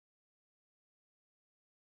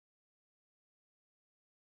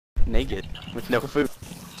naked with no food.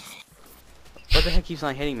 What the heck keeps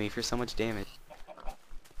on hitting me for so much damage?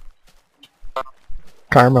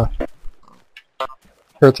 Karma.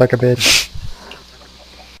 Hurts like a bitch.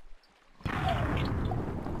 What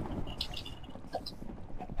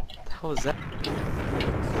the hell was that?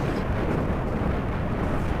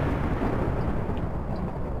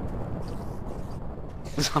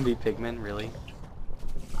 Zombie pigmen, really?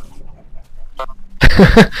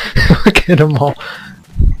 Look at them all.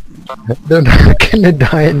 They're not gonna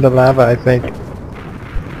die in the lava, I think.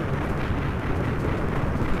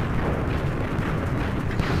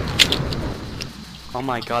 Oh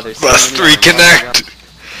my god, there's so Must many of them. reconnect!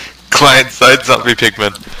 Client-side zombie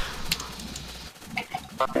pigmen.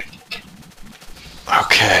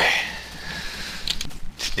 Okay.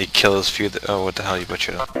 Just need to kill those few that— oh, what the hell, you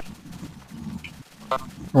butchered up.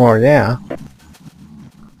 Oh yeah.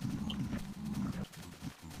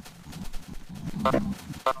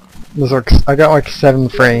 There's like, I got like 7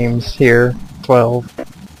 frames here. 12.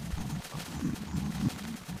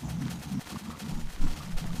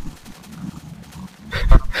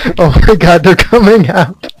 Oh my god, they're coming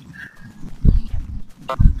out!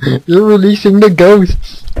 You're releasing the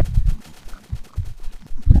ghosts!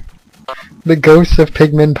 The ghosts of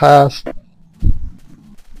Pigman Past.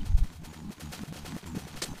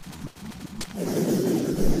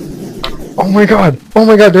 Oh my god! Oh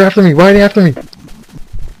my god, they're after me! Why are they after me?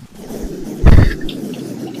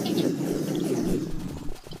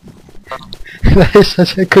 That is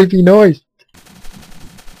such a creepy noise!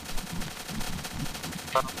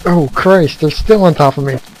 Oh Christ, they're still on top of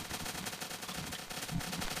me!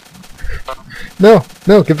 No!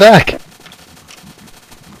 No, get back!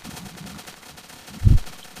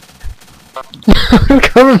 They're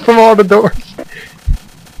coming from all the doors!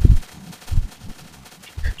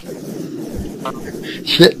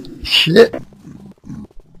 Shit! Shit!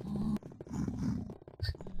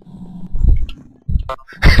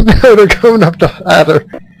 No, they're coming up the ladder!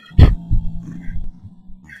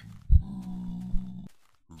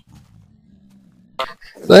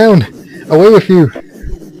 Down! Away with you!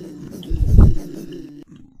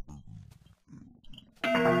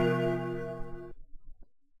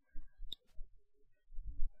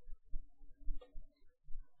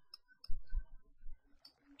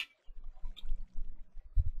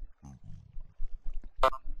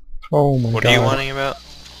 Oh my god. What are you wanting about?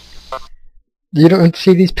 You don't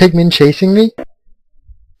see these pigmen chasing me?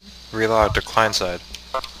 Reload to client-side.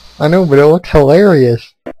 I know, but it looks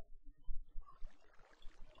hilarious.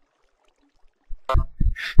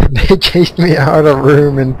 They chased me out of the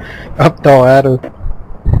room and up the ladder.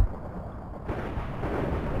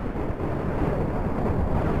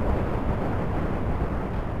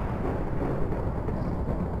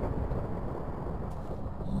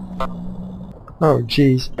 Oh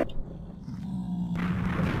jeez.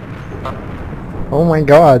 Oh my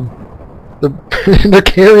god. They're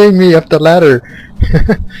carrying me up the ladder.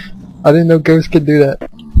 I didn't know ghosts could do that.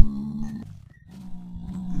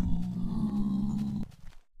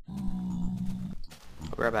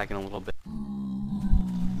 I'll be right back in a little bit.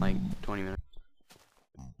 Like 20 minutes.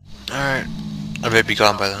 Alright. I may be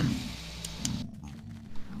gone by then.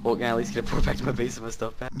 Well, can I at least get a port back to my base of my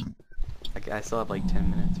stuff back? I still have like 10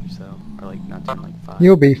 minutes or so. Or like, not 10, like 5.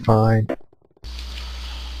 You'll be fine.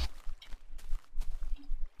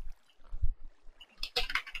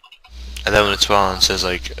 And then when it spawns, it says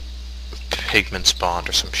like pigmen spawned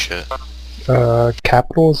or some shit.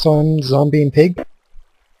 Capitals on zombie and pig?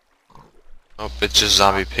 Oh, it's just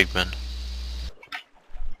zombie pigmen.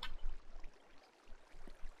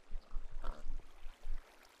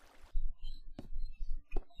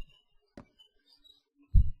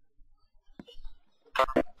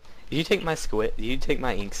 Did you take my squid? Did you take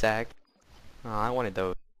my ink sac? Oh, I wanted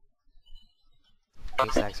those.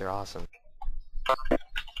 Ink sacs are awesome.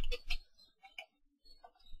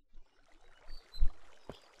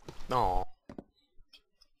 No.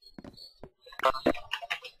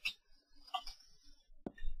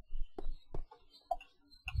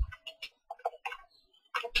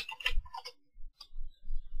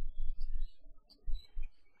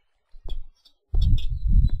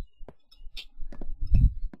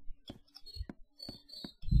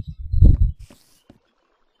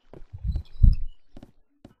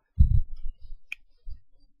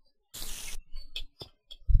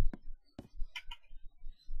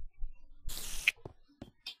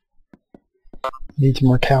 Needs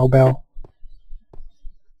more cowbell.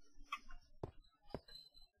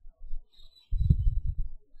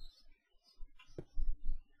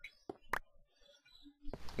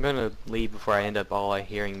 I'm gonna leave before I end up all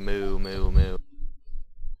hearing moo, moo, moo.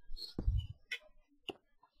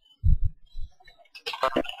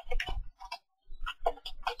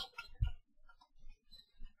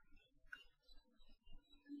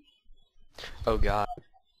 Oh god.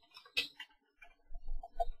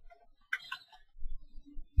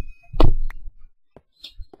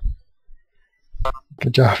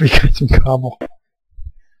 Good job, you got some cobble.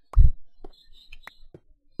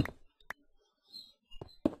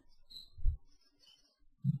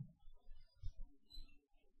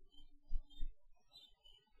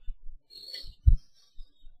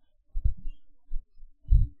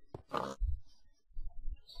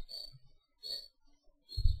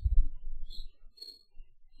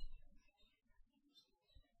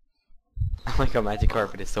 I like how magic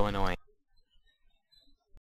carpet is so annoying.